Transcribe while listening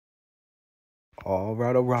All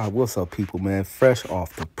right, all right. What's up, people, man? Fresh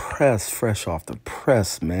off the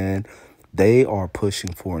press, man. They are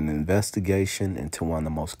pushing for an investigation into one of the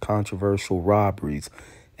most controversial robberies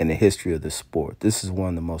in the history of the sport. This is one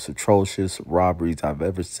of the most atrocious robberies I've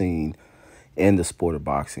ever seen in the sport of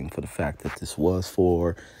boxing, for the fact that this was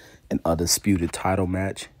for an undisputed title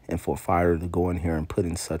match and for a fighter to go in here and put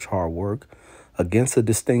in such hard work against a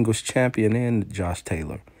distinguished champion in Josh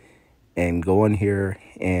Taylor and go in here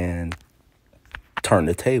and turn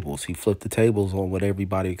the tables. He flipped the tables on what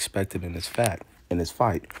everybody expected in his fight. And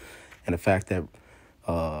the fact that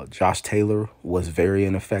Josh Taylor was very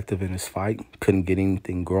ineffective in his fight, couldn't get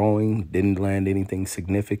anything growing, didn't land anything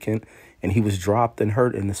significant, and he was dropped and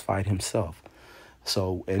hurt in this fight himself.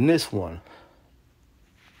 So in this one,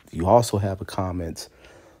 you also have a comments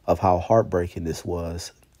of how heartbreaking this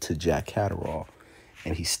was to Jack Catterall.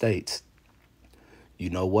 And he states,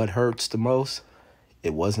 "You know what hurts the most?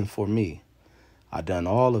 It wasn't for me. I done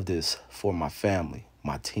all of this for my family,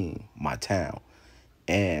 my team, my town,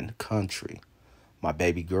 and country, my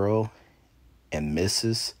baby girl and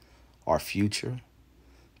missus, our future.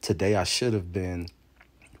 Today I should have been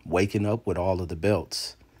waking up with all of the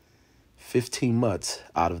belts. 15 months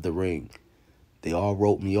out of the ring. They all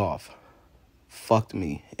wrote me off, fucked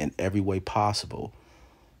me in every way possible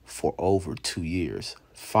for over 2 years.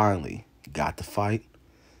 Finally, got the fight,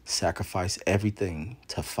 sacrificed everything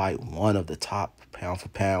to fight one of the top pound for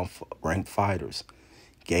pound ranked fighters.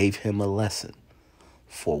 Gave him a lesson.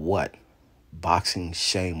 For what? Boxing,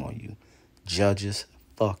 shame on you. Judges,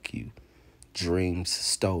 fuck you. Dreams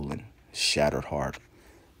stolen. Shattered heart."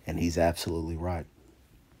 And he's absolutely right.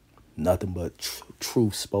 Nothing but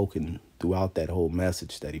truth spoken throughout that whole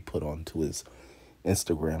message that he put onto his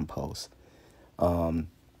Instagram post.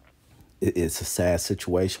 It's a sad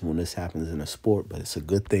situation when this happens in a sport, but it's a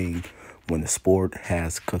good thing when the sport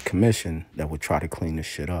has a commission that would try to clean this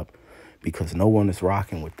shit up, because no one is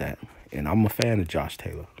rocking with that. And I'm a fan of Josh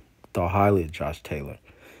Taylor. Thought highly of Josh Taylor.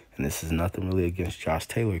 And this is nothing really against Josh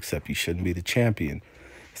Taylor, except he shouldn't be the champion.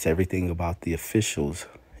 It's everything about the officials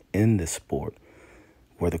in this sport,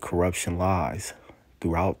 where the corruption lies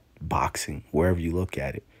throughout boxing, wherever you look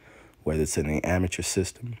at it, whether it's in the amateur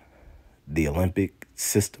system, the Olympic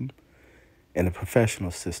system, and the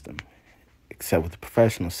professional system. Except with the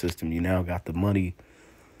professional system, you now got the money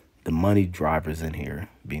drivers in here,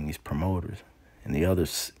 being these promoters, and the other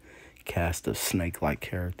cast of snake-like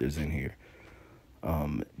characters in here.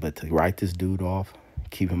 But to write this dude off,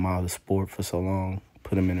 keep him out of the sport for so long,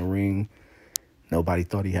 put him in the ring, nobody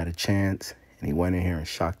thought he had a chance, and he went in here and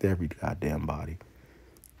shocked every goddamn body.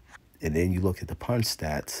 And then you look at the punch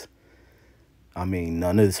stats. I mean,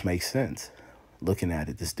 none of this makes sense. Looking at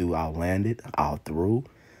it, this dude outlanded, outthrew,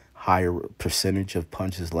 higher percentage of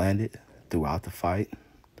punches landed throughout the fight,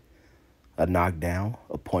 a knockdown,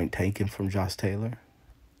 a point taken from Josh Taylor.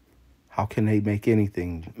 How can they make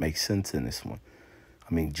anything make sense in this one?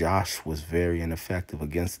 I mean, Josh was very ineffective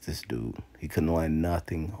against this dude. He couldn't land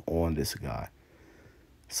nothing on this guy.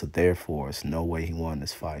 So therefore, it's no way he won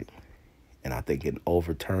this fight. And I think an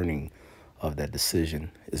overturning of that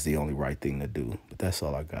decision is the only right thing to do. But that's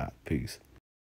all I got. Peace.